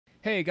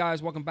Hey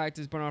guys, welcome back.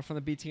 This is Bernard from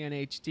the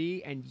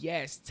BTNHD, and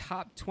yes,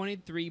 top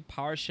 23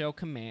 PowerShell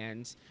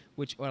commands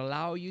which will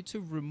allow you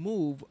to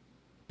remove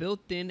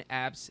built-in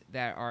apps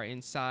that are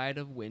inside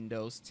of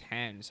Windows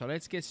 10. So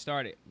let's get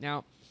started.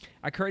 Now,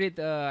 I created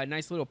a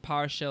nice little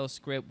PowerShell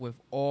script with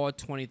all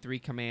 23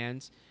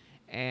 commands,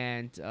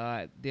 and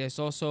there's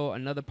also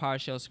another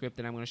PowerShell script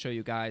that I'm going to show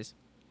you guys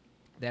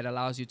that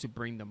allows you to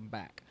bring them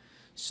back.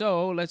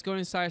 So let's go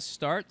inside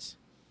Start,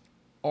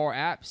 All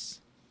Apps.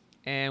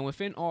 And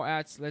within all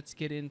apps, let's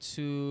get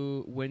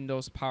into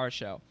Windows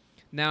PowerShell.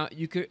 Now,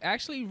 you could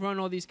actually run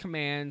all these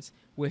commands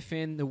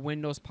within the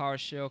Windows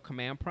PowerShell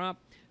command prompt,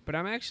 but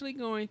I'm actually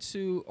going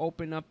to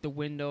open up the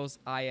Windows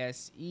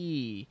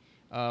ISE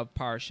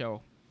PowerShell.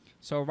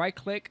 So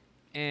right-click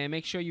and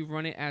make sure you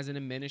run it as an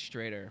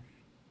administrator.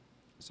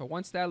 So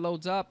once that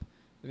loads up,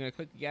 we're going to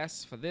click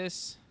yes for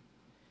this.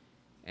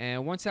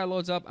 And once that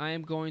loads up, I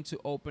am going to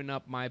open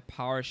up my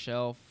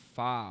PowerShell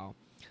file.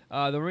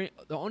 The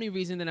only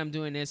reason that I'm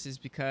doing this is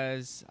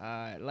because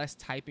less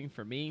typing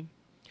for me.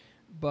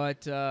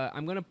 But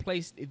I'm going to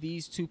place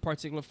these two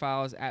particular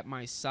files at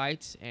my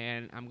site,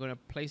 and I'm going to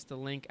place the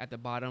link at the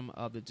bottom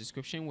of the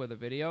description with the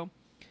video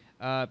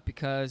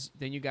because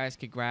then you guys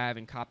could grab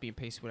and copy and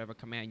paste whatever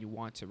command you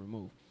want to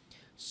remove.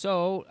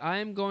 So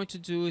I'm going to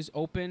do is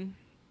open,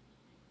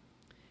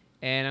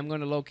 and I'm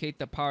going to locate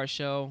the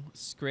PowerShell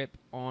script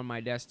on my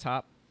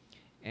desktop.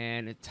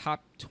 And the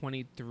top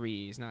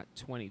 23 is not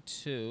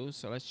 22,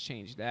 so let's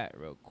change that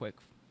real quick.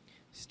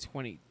 It's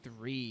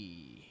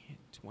 23.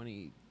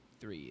 23,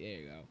 there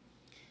you go.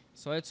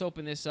 So let's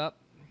open this up.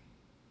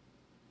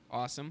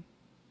 Awesome.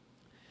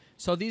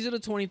 So these are the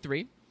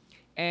 23,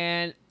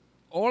 and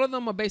all of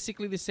them are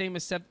basically the same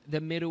except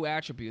the middle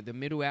attribute, the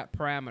middle app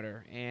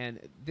parameter. And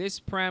this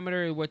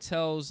parameter is what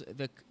tells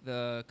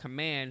the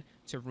command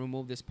to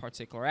remove this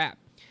particular app.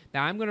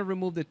 Now I'm going to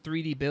remove the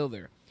 3D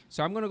builder.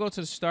 So I'm going to go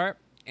to the start,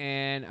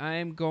 and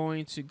I'm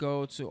going to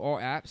go to all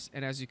apps,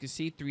 and as you can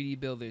see, 3D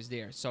builder is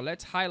there. So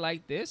let's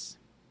highlight this,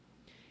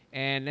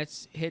 and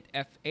let's hit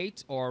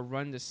F8 or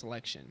run the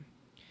selection.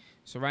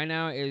 So right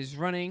now it is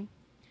running,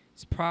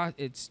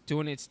 it's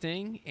doing its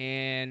thing,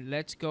 and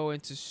let's go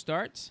into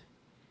start,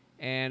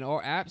 and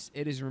all apps,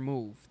 it is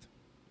removed.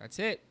 That's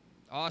it.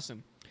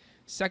 Awesome.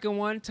 Second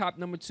one, top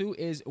number 2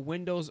 is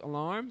Windows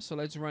Alarm. So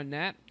let's run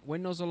that.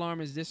 Windows Alarm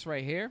is this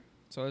right here.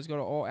 So let's go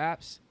to all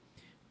apps.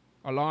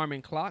 Alarm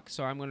and clock,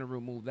 so I'm going to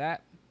remove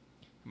that.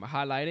 I'm going to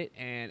highlight it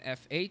and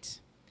F8. It's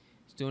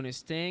doing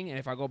its thing, and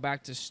if I go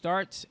back to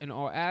start and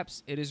all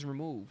apps, it is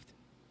removed.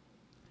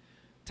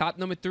 Top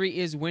number 3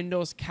 is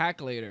Windows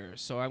Calculator,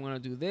 so I'm going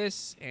to do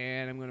this,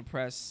 and I'm going to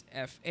press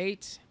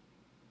F8,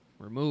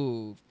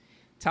 remove.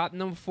 Top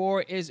number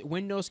 4 is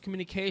Windows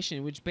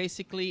Communication, which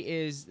basically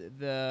is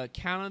the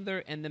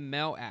calendar and the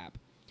mail app.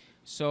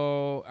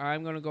 So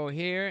I'm going to go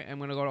here, I'm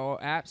going to go to all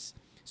apps.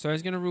 So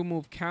it's going to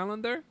remove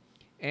calendar,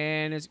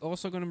 and it's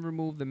also going to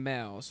remove the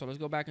mail. So let's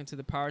go back into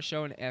the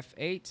PowerShell and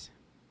F8.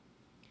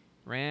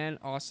 Ran.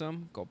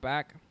 Awesome. Go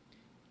back.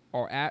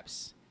 All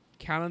apps.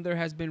 Calendar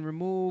has been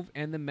removed,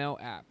 and the mail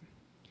app.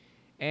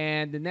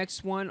 And the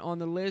next one on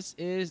the list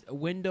is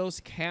Windows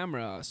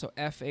Camera. So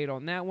F8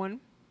 on that one.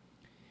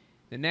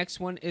 The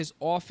next one is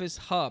Office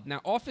Hub.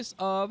 Now, Office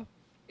Hub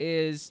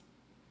is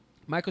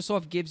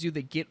Microsoft gives you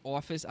the Get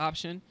Office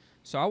option.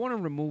 So I want to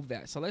remove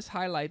that. So let's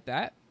highlight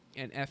that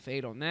and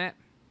F8 on that.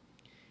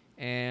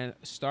 And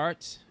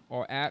start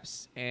or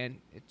apps, and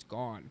it's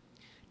gone.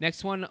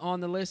 Next one on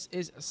the list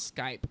is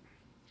Skype.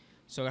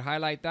 So I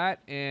highlight that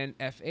and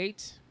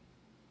F8.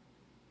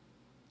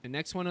 The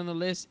next one on the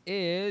list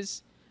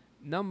is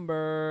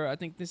number, I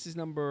think this is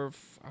number,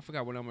 I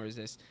forgot what number is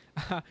this.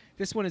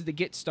 This one is the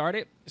Get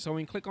Started. So when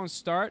you click on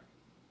Start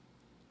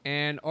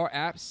and or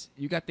apps,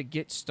 you got the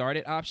Get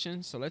Started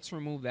option. So let's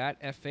remove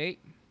that, F8.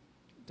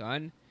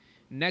 Done.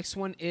 Next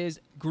one is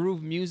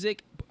Groove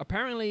Music.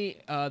 Apparently,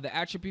 the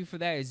attribute for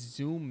that is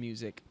Zoom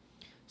Music.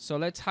 So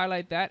let's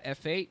highlight that,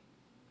 F8,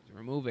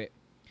 remove it.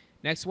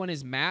 Next one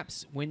is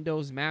Maps.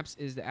 Windows Maps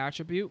is the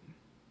attribute.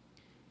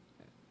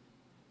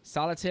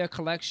 Solitaire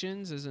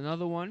Collections is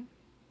another one.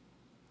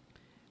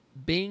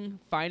 Bing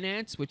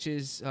Finance, which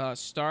is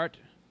Start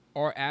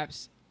or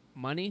Apps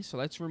Money. So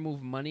let's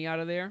remove money out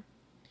of there.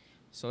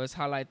 So let's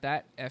highlight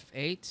that,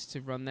 F8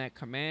 to run that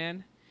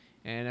command.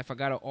 And if I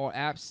got all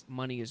apps,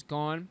 money is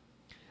gone.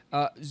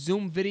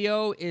 Zoom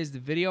Video is the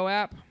video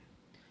app.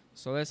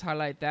 So let's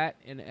highlight that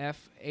in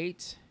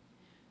F8.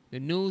 The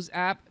News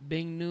app,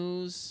 Bing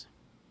News.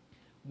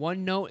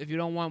 OneNote, if you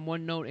don't want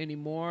OneNote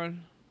anymore.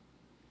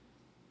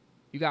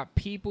 You got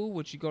People,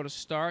 which you go to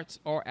Start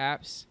or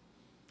Apps.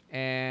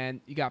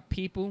 And you got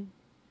People.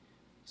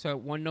 So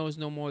OneNote is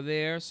no more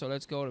there. So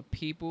let's go to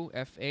People,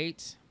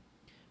 F8.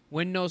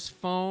 Windows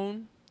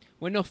Phone.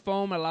 Windows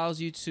Phone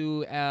allows you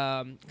to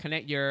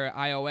connect your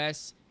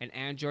iOS and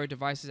Android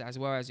devices as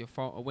well as your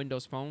phone,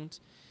 Windows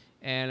phones.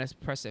 And let's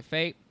press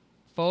F8.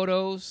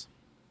 Photos,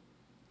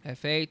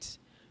 F8.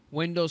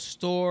 Windows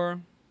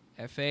Store,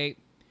 F8.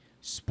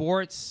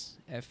 Sports,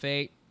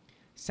 F8.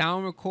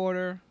 Sound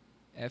Recorder,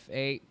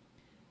 F8.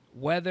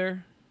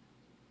 Weather,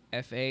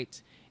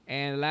 F8.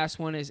 And the last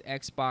one is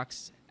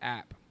Xbox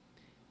app,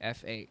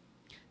 F8.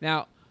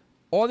 Now,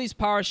 all these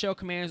PowerShell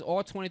commands,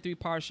 all 23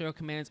 PowerShell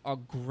commands are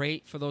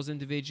great for those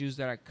individuals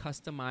that are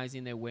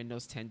customizing their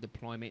Windows 10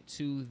 deployment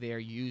to their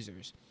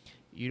users.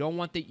 You don't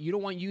want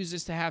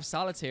users to have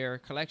solitaire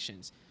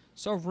collections,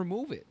 so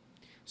remove it.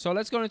 So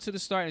let's go into the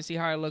start and see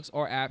how it looks,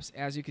 or apps.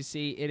 As you can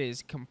see, it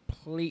is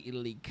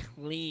completely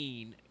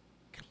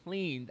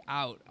cleaned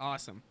out.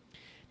 Awesome.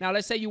 Now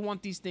let's say you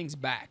want these things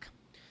back.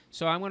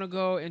 So I'm going to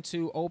go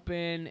into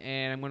open,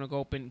 and I'm going to go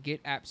open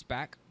get apps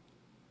back.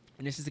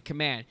 And this is the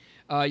command.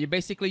 You're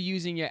basically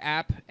using your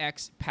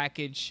appx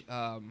package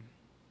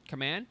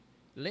command,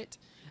 lit.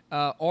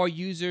 All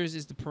users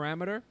is the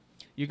parameter.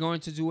 You're going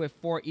to do it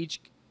for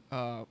each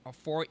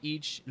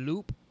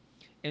loop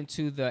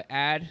into the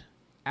add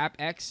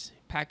appx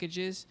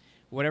packages.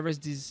 Whatever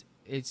is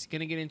it's going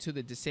to get into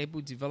the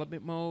disabled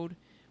development mode.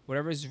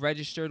 Whatever is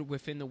registered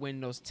within the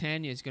Windows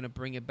 10 is going to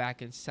bring it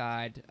back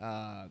inside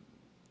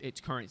its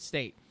current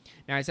state.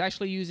 Now it's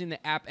actually using the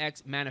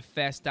appx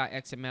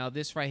manifest.xml.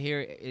 This right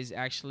here is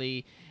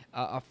actually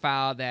a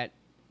file that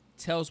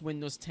tells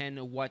Windows 10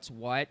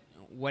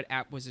 what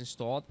app was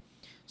installed.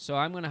 So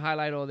I'm going to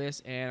highlight all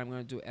this, and I'm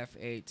going to do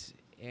F8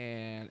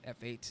 and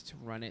F8 to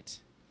run it.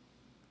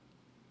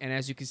 And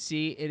as you can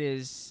see, it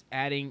is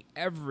adding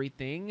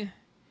everything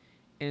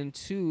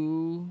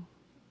into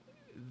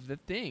the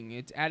thing.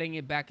 It's adding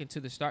it back into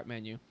the start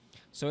menu.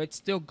 So it's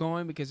still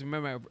going, because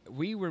remember,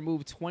 we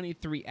removed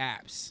 23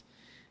 apps.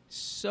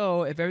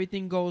 So if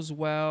everything goes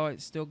well,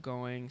 it's still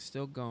going.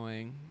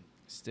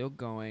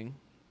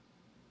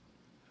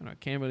 I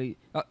can't really.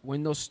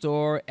 Windows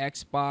Store,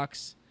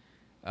 Xbox.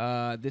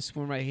 This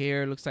one right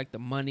here looks like the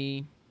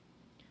money.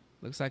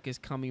 Looks like it's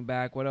coming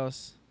back. What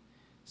else?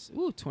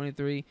 Ooh,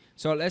 23.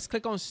 So let's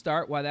click on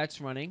start while that's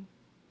running.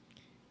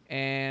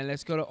 And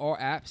let's go to all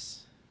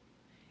apps.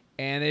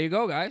 And there you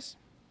go, guys.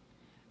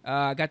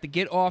 I got the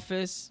Get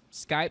Office,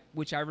 Skype,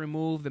 which I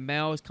removed. The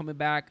mail is coming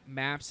back.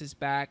 Maps is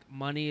back.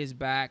 Money is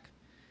back.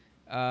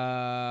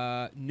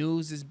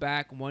 News is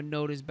back.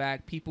 OneNote is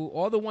back. People,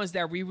 all the ones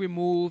that we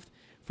removed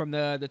from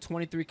the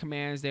 23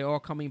 commands, they're all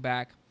coming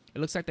back. It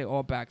looks like they're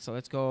all back. So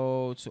let's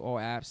go to all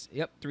apps.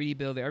 Yep, 3D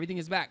Builder. Everything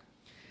is back.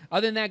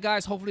 Other than that,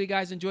 guys, hopefully you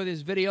guys enjoyed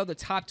this video. The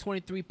top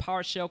 23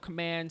 PowerShell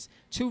commands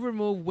to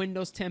remove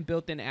Windows 10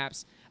 built-in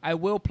apps. I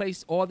will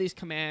place all these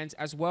commands,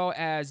 as well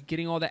as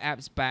getting all the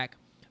apps back,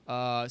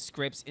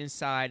 scripts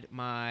inside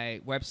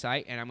my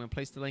website, and I'm going to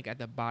place the link at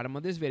the bottom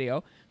of this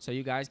video so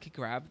you guys can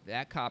grab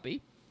that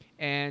copy.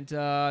 And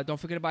don't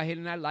forget about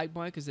hitting that like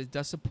button, because it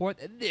does support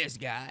this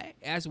guy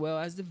as well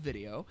as the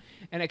video.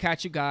 And I'll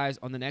catch you guys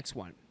on the next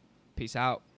one. Peace out.